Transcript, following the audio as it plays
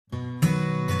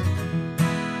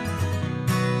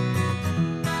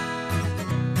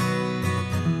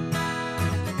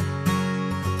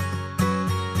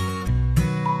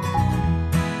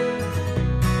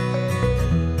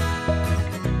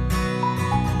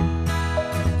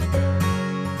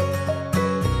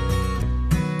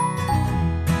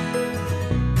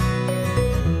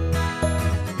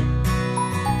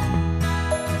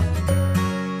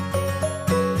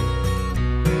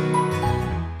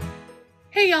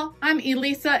Well, I'm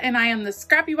Elisa and I am the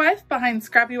Scrappy Wife behind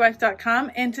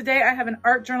scrappywife.com, and today I have an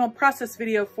art journal process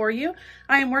video for you.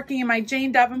 I am working in my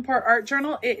Jane Davenport art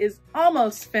journal. It is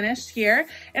almost finished here,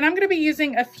 and I'm going to be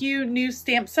using a few new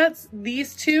stamp sets.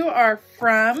 These two are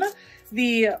from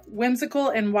the Whimsical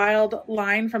and Wild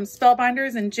line from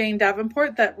Spellbinders and Jane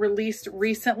Davenport that released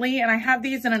recently, and I have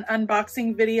these in an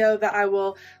unboxing video that I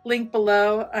will link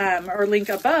below or link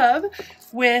above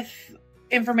with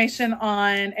information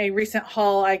on a recent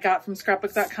haul I got from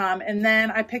scrapbook.com. And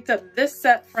then I picked up this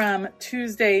set from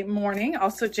Tuesday Morning,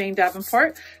 also Jane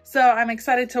Davenport. So I'm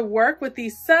excited to work with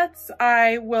these sets.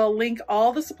 I will link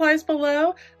all the supplies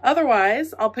below.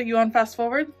 Otherwise, I'll put you on fast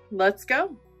forward. Let's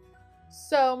go.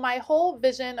 So my whole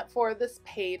vision for this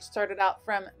page started out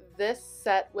from this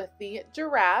set with the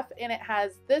giraffe, and it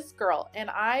has this girl, and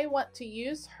I want to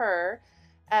use her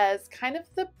as kind of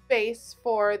the base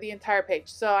for the entire page.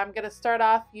 So I'm going to start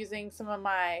off using some of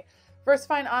my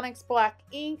VersaFine Onyx Black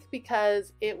ink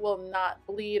because it will not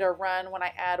bleed or run when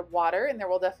I add water, and there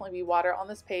will definitely be water on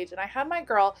this page. And I have my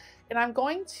girl, and I'm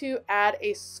going to add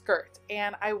a skirt,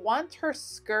 and I want her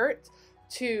skirt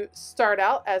to start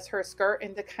out as her skirt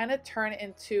and to kind of turn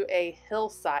into a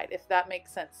hillside, if that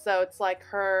makes sense. So it's like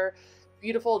her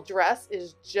beautiful dress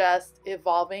is just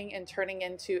evolving and turning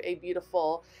into a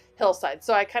beautiful hillside.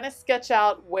 So I kind of sketch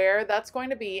out where that's going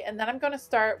to be, and then I'm going to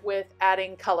start with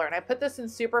adding color. And I put this in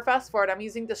super fast forward. I'm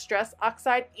using Distress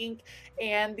Oxide ink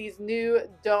and these new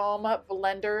Dome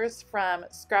blenders from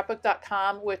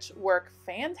scrapbook.com, which work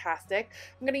fantastic.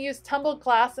 I'm going to use Tumbled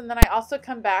Glass, and then I also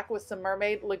come back with some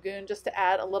Mermaid Lagoon just to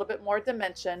add a little bit more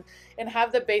dimension and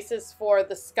have the basis for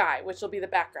the sky, which will be the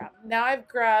background. Now I've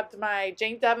grabbed my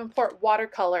Jane Davenport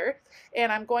watercolor,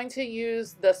 and I'm going to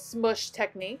use the smush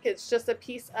technique. It's just a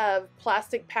piece of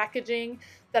plastic packaging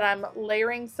that I'm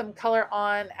layering some color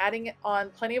on, adding it on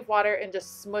plenty of water, and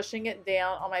just smushing it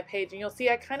down on my page. And you'll see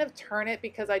I kind of turn it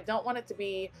because I don't want it to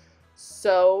be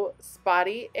so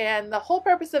spotty. And the whole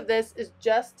purpose of this is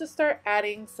just to start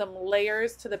adding some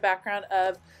layers to the background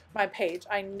of my page.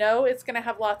 I know it's going to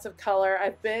have lots of color.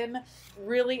 I've been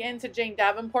really into Jane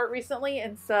Davenport recently,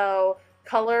 and so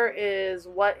color is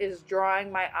what is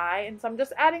drawing my eye. And so I'm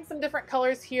just adding some different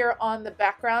colors here on the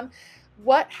background.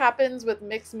 What happens with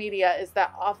mixed media is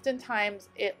that oftentimes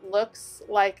it looks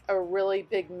like a really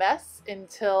big mess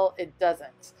until it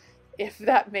doesn't, if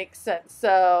that makes sense.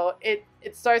 So it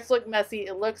starts to look messy,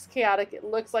 it looks chaotic, it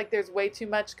looks like there's way too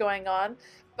much going on,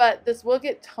 but this will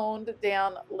get toned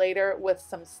down later with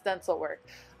some stencil work.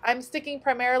 I'm sticking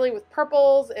primarily with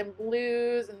purples and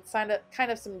blues and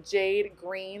kind of some jade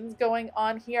greens going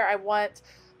on here. I want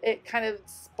it kind of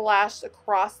splashed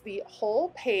across the whole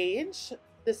page.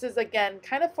 This is, again,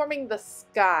 kind of forming the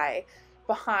sky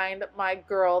behind my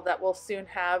girl that will soon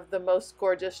have the most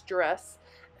gorgeous dress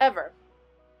ever.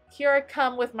 Here I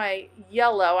come with my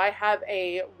yellow. I have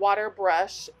a water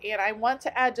brush, and I want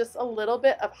to add just a little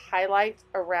bit of highlight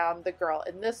around the girl.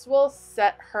 And this will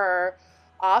set her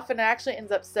off, and it actually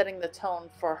ends up setting the tone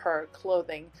for her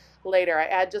clothing later. I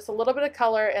add just a little bit of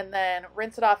color and then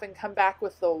rinse it off and come back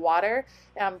with the water,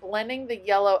 and I'm blending the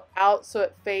yellow out so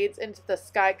it fades into the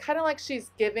sky, kind of like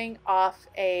she's giving off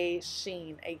a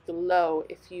sheen, a glow,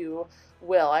 if you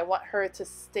will. I want her to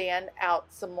stand out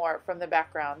some more from the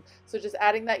background, so just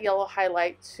adding that yellow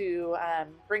highlight to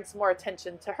bring some more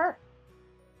attention to her.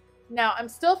 Now I'm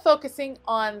still focusing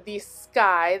on the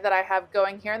sky that I have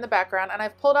going here in the background, and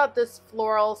I've pulled out this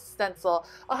floral stencil.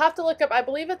 I'll have to look up, I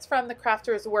believe it's from the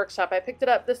Crafter's Workshop. I picked it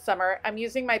up this summer. I'm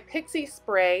using my Pixie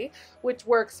spray, which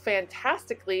works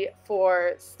fantastically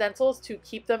for stencils to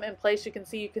keep them in place. You can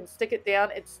see you can stick it down,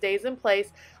 it stays in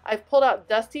place. I've pulled out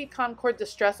Dusty Concord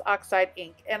Distress Oxide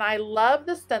ink, and I love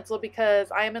the stencil because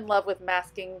I am in love with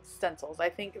masking stencils. I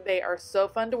think they are so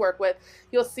fun to work with.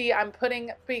 You'll see I'm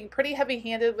being pretty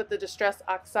heavy-handed with the Distress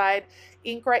Oxide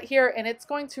ink right here, and it's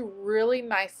going to really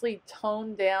nicely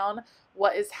tone down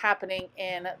what is happening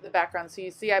in the background. So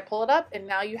you see I pull it up, and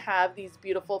now you have these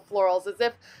beautiful florals, as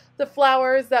if the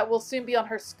flowers that will soon be on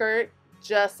her skirt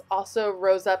just also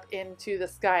rose up into the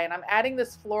sky. And I'm adding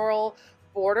this floral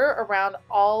border around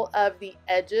all of the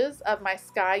edges of my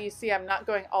sky. You see I'm not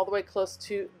going all the way close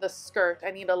to the skirt.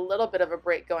 I need a little bit of a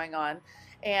break going on,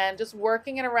 and just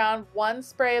working it around. One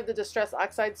spray of the Distress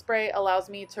Oxide spray allows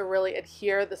me to really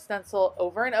adhere the stencil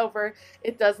over and over.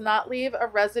 It does not leave a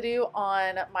residue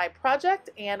on my project,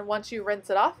 and once you rinse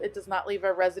it off, it does not leave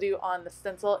a residue on the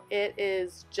stencil. It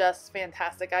is just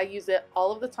fantastic. I use it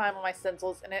all of the time on my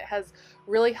stencils, and it has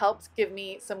really helped give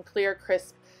me some clear,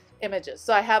 crisp images.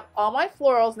 So I have all my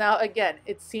florals now. Again,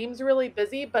 it seems really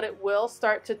busy, but it will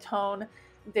start to tone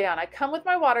down. I come with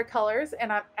my watercolors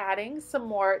and I'm adding some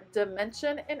more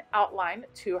dimension and outline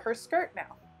to her skirt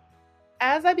now.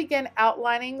 As I begin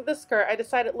outlining the skirt, I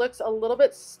decide it looks a little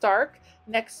bit stark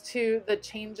next to the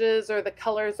changes or the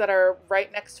colors that are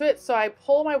right next to it. So I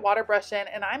pull my water brush in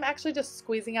and I'm actually just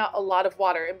squeezing out a lot of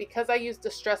water. And because I use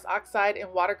Distress Oxide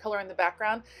and watercolor in the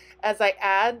background, as I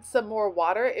add some more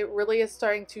water, it really is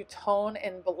starting to tone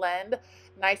and blend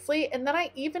nicely. And then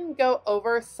I even go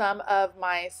over some of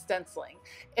my stenciling,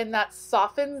 and that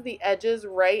softens the edges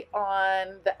right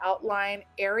on the outline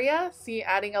area. See,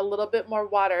 adding a little bit more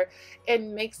water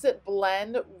and makes it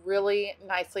blend really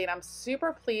nicely. And I'm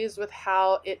super pleased with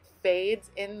how it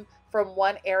fades in from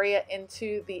one area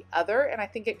into the other. And I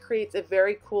think it creates a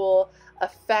very cool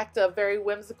effect, a very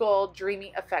whimsical,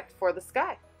 dreamy effect for the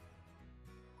sky.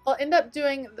 I'll end up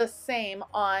doing the same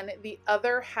on the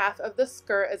other half of the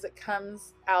skirt as it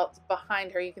comes out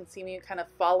behind her. You can see me kind of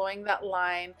following that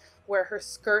line where her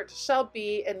skirt shall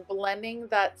be and blending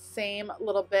that same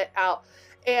little bit out.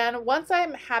 And once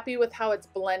I'm happy with how it's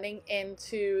blending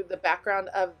into the background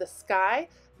of the sky,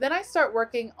 then I start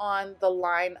working on the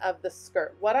line of the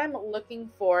skirt. What I'm looking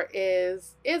for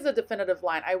is a definitive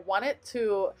line. I want it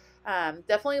to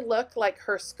definitely look like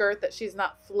her skirt, that she's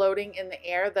not floating in the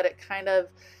air, that it kind of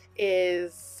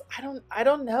is, I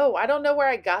don't know where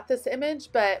I got this image,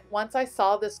 but once I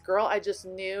saw this girl, I just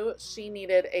knew she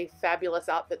needed a fabulous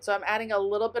outfit. So I'm adding a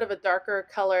little bit of a darker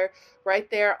color right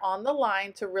there on the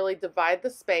line to really divide the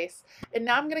space. And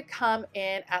now I'm going to come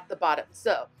in at the bottom.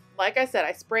 So like I said,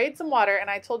 I sprayed some water and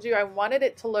I told you I wanted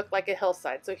it to look like a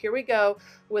hillside. So here we go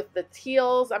with the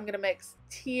teals. I'm going to mix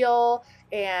teal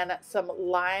and some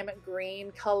lime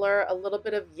green color, a little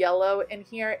bit of yellow in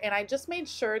here. And I just made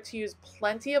sure to use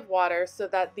plenty of water so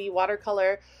that the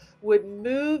watercolor would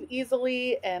move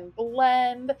easily and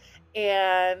blend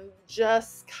and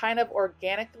just kind of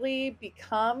organically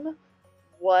become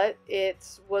what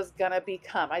it was gonna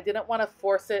become. I didn't want to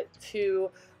force it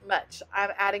too much. I'm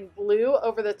adding blue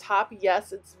over the top.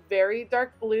 Yes, it's very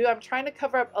dark blue. I'm trying to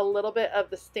cover up a little bit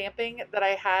of the stamping that I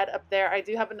had up there. I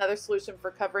do have another solution for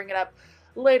covering it up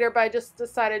later, but I just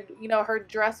decided, you know, her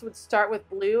dress would start with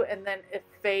blue and then it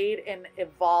fade and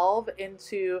evolve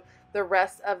into the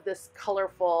rest of this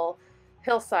colorful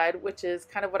hillside, which is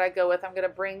kind of what I go with. I'm going to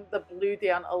bring the blue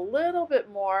down a little bit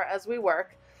more as we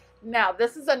work. Now,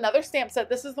 this is another stamp set.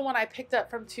 This is the one I picked up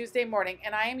from Tuesday morning,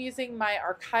 and I am using my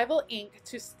archival ink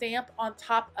to stamp on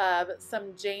top of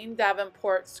some Jane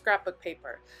Davenport scrapbook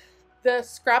paper. The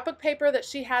scrapbook paper that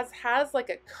she has like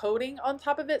a coating on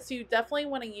top of it, so you definitely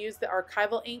want to use the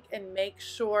archival ink and make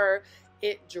sure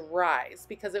it dries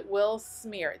because it will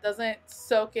smear. It doesn't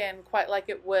soak in quite like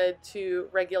it would to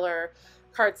regular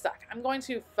cardstock. I'm going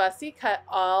to fussy cut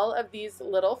all of these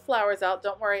little flowers out.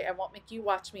 Don't worry, I won't make you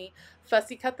watch me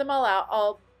fussy cut them all out.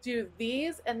 I'll do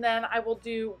these and then I will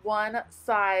do one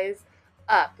size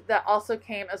up that also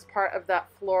came as part of that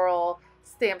floral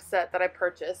stamp set that I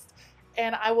purchased.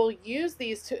 And I will use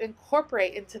these to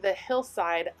incorporate into the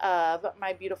hillside of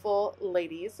my beautiful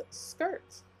lady's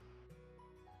skirt.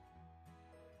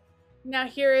 Now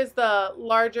here is the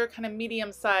larger kind of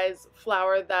medium size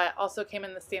flower that also came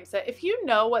in the stamp set. If you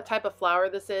know what type of flower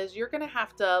this is, you're going to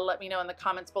have to let me know in the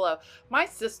comments below. My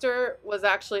sister was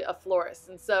actually a florist,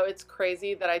 and so it's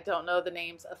crazy that I don't know the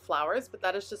names of flowers, but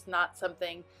that is just not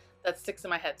something that sticks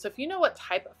in my head. So if you know what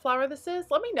type of flower this is,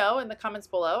 let me know in the comments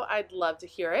below. I'd love to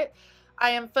hear it. I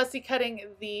am fussy cutting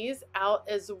these out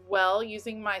as well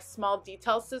using my small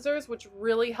detail scissors, which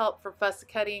really help for fussy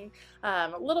cutting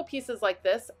little pieces like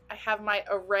this. I have my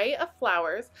array of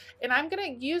flowers and I'm going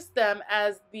to use them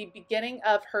as the beginning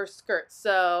of her skirt.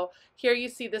 So here you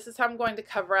see this is how I'm going to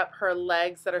cover up her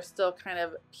legs that are still kind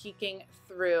of peeking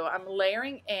through. I'm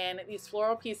layering in these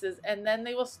floral pieces and then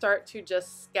they will start to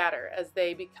just scatter as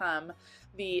they become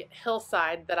the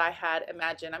hillside that I had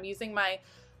imagined. I'm using my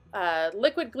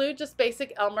liquid glue, just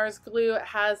basic Elmer's glue. It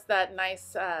has that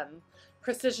nice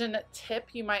precision tip,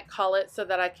 you might call it, so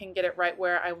that I can get it right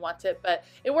where I want it. But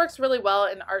it works really well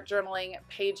in art journaling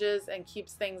pages and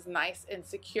keeps things nice and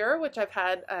secure, which I've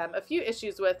had a few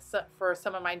issues with for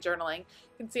some of my journaling.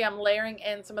 You can see I'm layering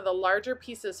in some of the larger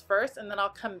pieces first, and then I'll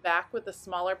come back with the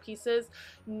smaller pieces.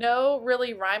 No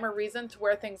really rhyme or reason to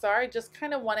where things are. I just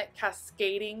kind of want it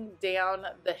cascading down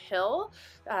the hill.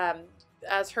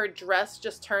 As her dress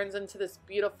just turns into this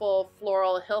beautiful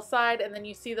floral hillside, and then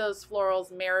you see those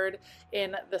florals mirrored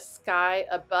in the sky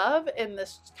above in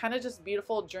this kind of just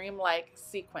beautiful dreamlike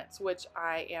sequence, which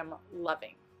I am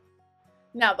loving.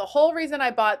 Now, the whole reason I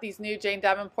bought these new Jane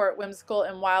Davenport Whimsical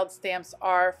and Wild stamps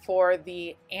are for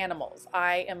the animals.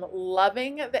 I am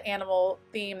loving the animal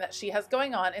theme that she has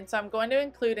going on, and so I'm going to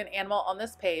include an animal on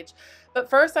this page. But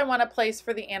first, I want a place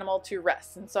for the animal to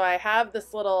rest. And so I have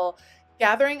this little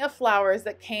gathering of flowers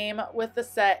that came with the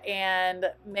set, and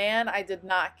man, I did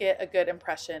not get a good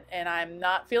impression, and I'm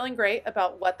not feeling great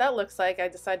about what that looks like. I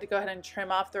decided to go ahead and trim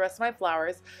off the rest of my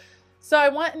flowers. So I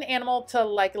want an animal to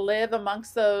like live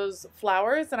amongst those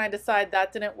flowers, and I decide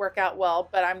that didn't work out well,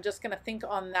 but I'm just going to think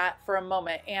on that for a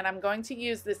moment. And I'm going to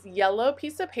use this yellow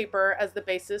piece of paper as the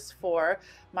basis for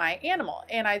my animal.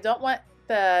 And I don't want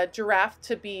the giraffe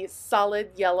to be solid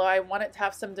yellow. I want it to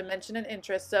have some dimension and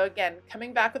interest. So again,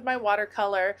 coming back with my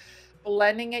watercolor,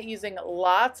 blending it using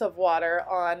lots of water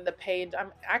on the page.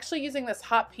 I'm actually using this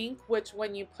hot pink, which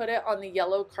when you put it on the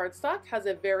yellow cardstock has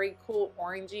a very cool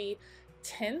orangey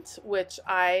tint, which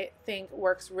I think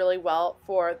works really well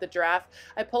for the giraffe.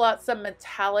 I pull out some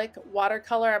metallic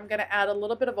watercolor. I'm going to add a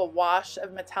little bit of a wash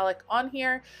of metallic on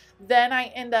here. Then I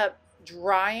end up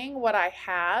drying what I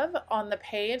have on the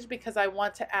page because I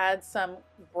want to add some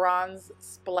bronze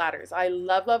splatters. I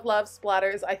love, love, love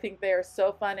splatters. I think they are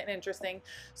so fun and interesting.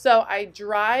 So I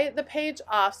dry the page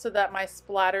off so that my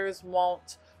splatters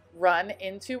won't run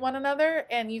into one another.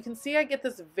 And you can see I get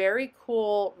this very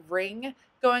cool ring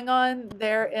going on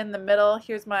there in the middle.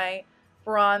 Here's my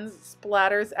bronze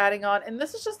splatters adding on, and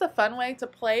this is just a fun way to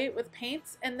play with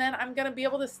paints. And then I'm going to be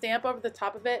able to stamp over the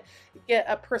top of it, get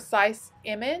a precise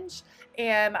image,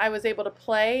 and I was able to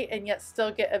play and yet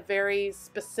still get a very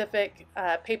specific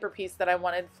paper piece that I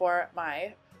wanted for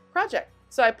my project.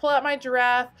 So I pull out my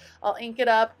giraffe, I'll ink it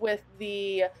up with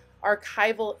the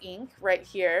archival ink right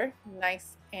here,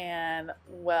 nice and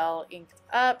well inked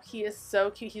up. He is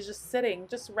so cute. He's just sitting,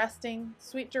 just resting,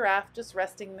 sweet giraffe, just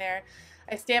resting there.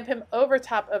 I stamp him over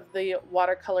top of the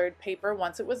watercolored paper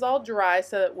once it was all dry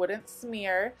so it wouldn't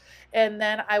smear, and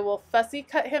then I will fussy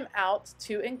cut him out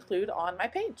to include on my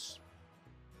page.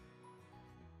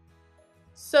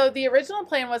 So the original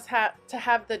plan was to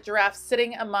have the giraffe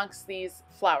sitting amongst these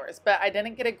flowers, but I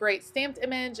didn't get a great stamped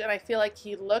image, and I feel like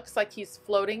he looks like he's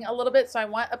floating a little bit, so I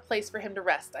want a place for him to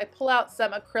rest. I pull out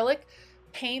some acrylic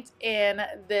paint in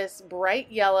this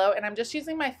bright yellow, and I'm just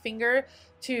using my finger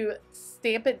to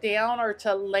stamp it down or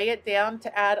to lay it down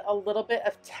to add a little bit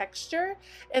of texture,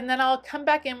 and then I'll come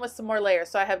back in with some more layers.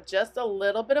 So I have just a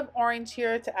little bit of orange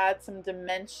here to add some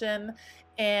dimension,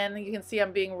 and you can see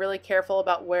I'm being really careful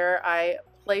about where I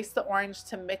place the orange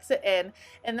to mix it in.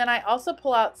 And then I also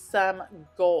pull out some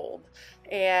gold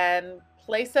and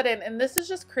place that in, and this is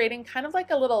just creating kind of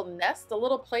like a little nest, a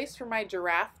little place for my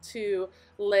giraffe to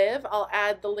live. I'll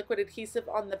add the liquid adhesive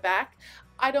on the back.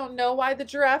 I don't know why the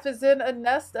giraffe is in a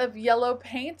nest of yellow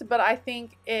paint, but I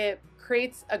think it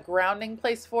creates a grounding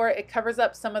place for it. It covers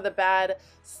up some of the bad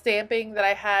stamping that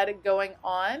I had going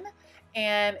on.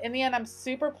 And in the end, I'm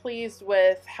super pleased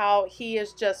with how he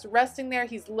is just resting there.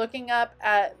 He's looking up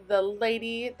at the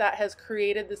lady that has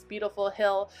created this beautiful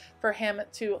hill for him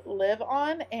to live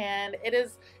on. And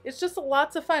it's just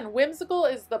lots of fun. Whimsical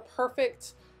is the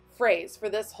perfect phrase for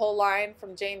this whole line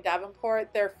from Jane Davenport.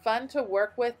 They're fun to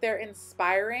work with. They're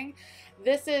inspiring.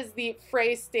 This is the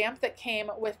phrase stamp that came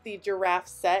with the giraffe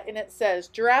set, and it says,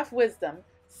 "Giraffe wisdom.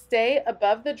 Stay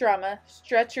above the drama,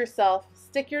 stretch yourself,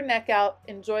 stick your neck out,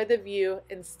 enjoy the view,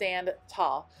 and stand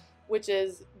tall," which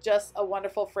is just a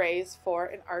wonderful phrase for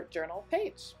an art journal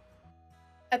page.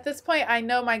 At this point, I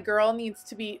know my girl needs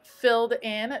to be filled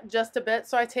in just a bit,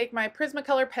 so I take my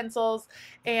Prismacolor pencils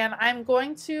and I'm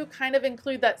going to kind of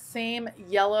include that same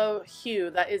yellow hue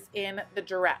that is in the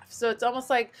giraffe. So it's almost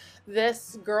like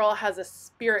this girl has a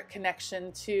spirit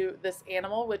connection to this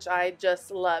animal, which I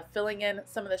just love. Filling in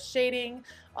some of the shading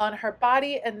on her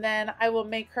body, and then I will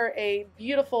make her a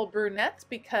beautiful brunette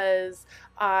because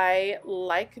I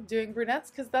like doing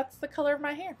brunettes because that's the color of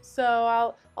my hair.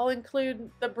 So I'll include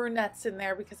the brunettes in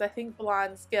there because I think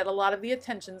blondes get a lot of the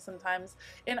attention sometimes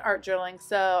in art journaling.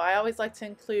 So I always like to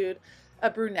include a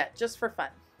brunette just for fun.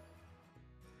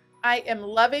 I am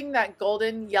loving that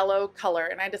golden yellow color,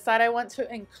 and I decide I want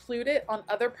to include it on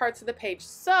other parts of the page.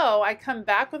 So I come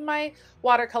back with my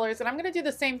watercolors, and I'm going to do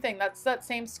the same thing. That's that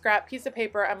same scrap piece of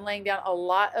paper. I'm laying down a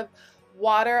lot of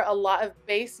water, a lot of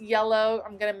base yellow.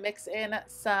 I'm going to mix in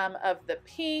some of the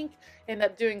pink, end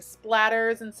up doing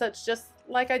splatters and such, just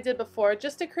like I did before,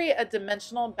 just to create a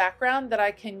dimensional background that I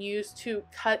can use to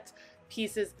cut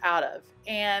pieces out of.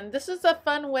 And this is a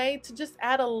fun way to just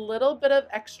add a little bit of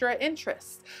extra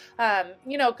interest.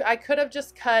 You know, I could have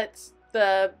just cut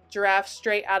the giraffe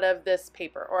straight out of this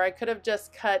paper, or I could have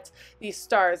just cut these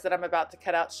stars that I'm about to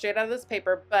cut out straight out of this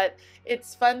paper, but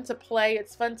it's fun to play,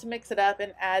 it's fun to mix it up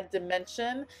and add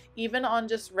dimension, even on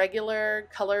just regular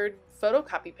colored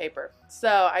photocopy paper. So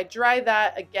I dry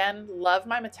that. Again, love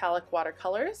my metallic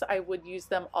watercolors. I would use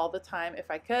them all the time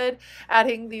if I could,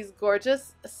 adding these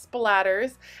gorgeous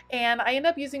splatters. And I end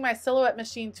up using my silhouette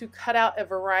machine to cut out a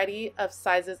variety of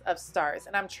sizes of stars.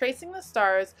 And I'm tracing the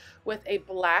stars with a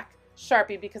black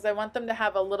Sharpie because I want them to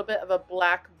have a little bit of a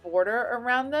black border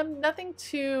around them. Nothing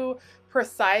too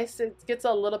precise. It gets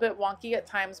a little bit wonky at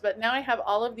times, but now I have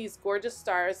all of these gorgeous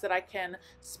stars that I can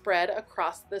spread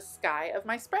across the sky of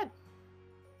my spread.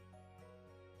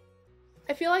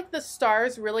 I feel like the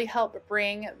stars really help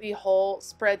bring the whole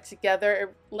spread together.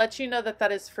 It lets you know that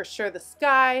that is for sure the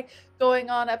sky going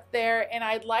on up there. And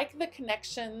I like the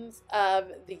connections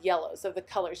of the yellows, of the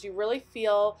colors. You really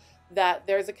feel that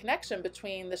there's a connection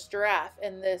between this giraffe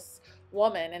and this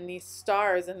woman and these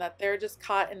stars, and that they're just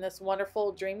caught in this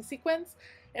wonderful dream sequence.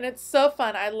 And it's so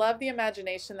fun. I love the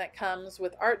imagination that comes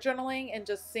with art journaling and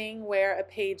just seeing where a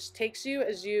page takes you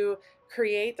as you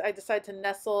create. I decided to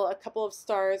nestle a couple of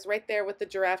stars right there with the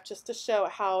giraffe just to show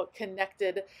how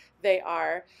connected they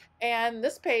are. And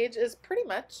this page is pretty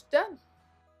much done.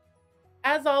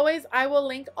 As always, I will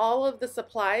link all of the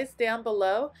supplies down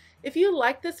below. If you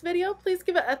like this video, please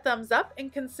give it a thumbs up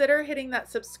and consider hitting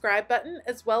that subscribe button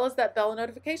as well as that bell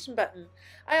notification button.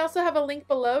 I also have a link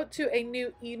below to a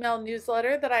new email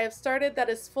newsletter that I have started that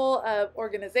is full of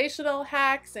organizational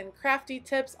hacks and crafty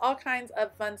tips, all kinds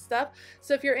of fun stuff.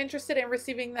 So if you're interested in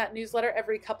receiving that newsletter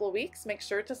every couple of weeks, make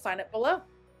sure to sign up below.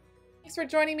 Thanks for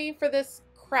joining me for this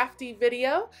crafty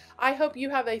video. I hope you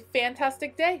have a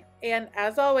fantastic day, and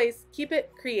as always, keep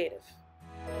it creative.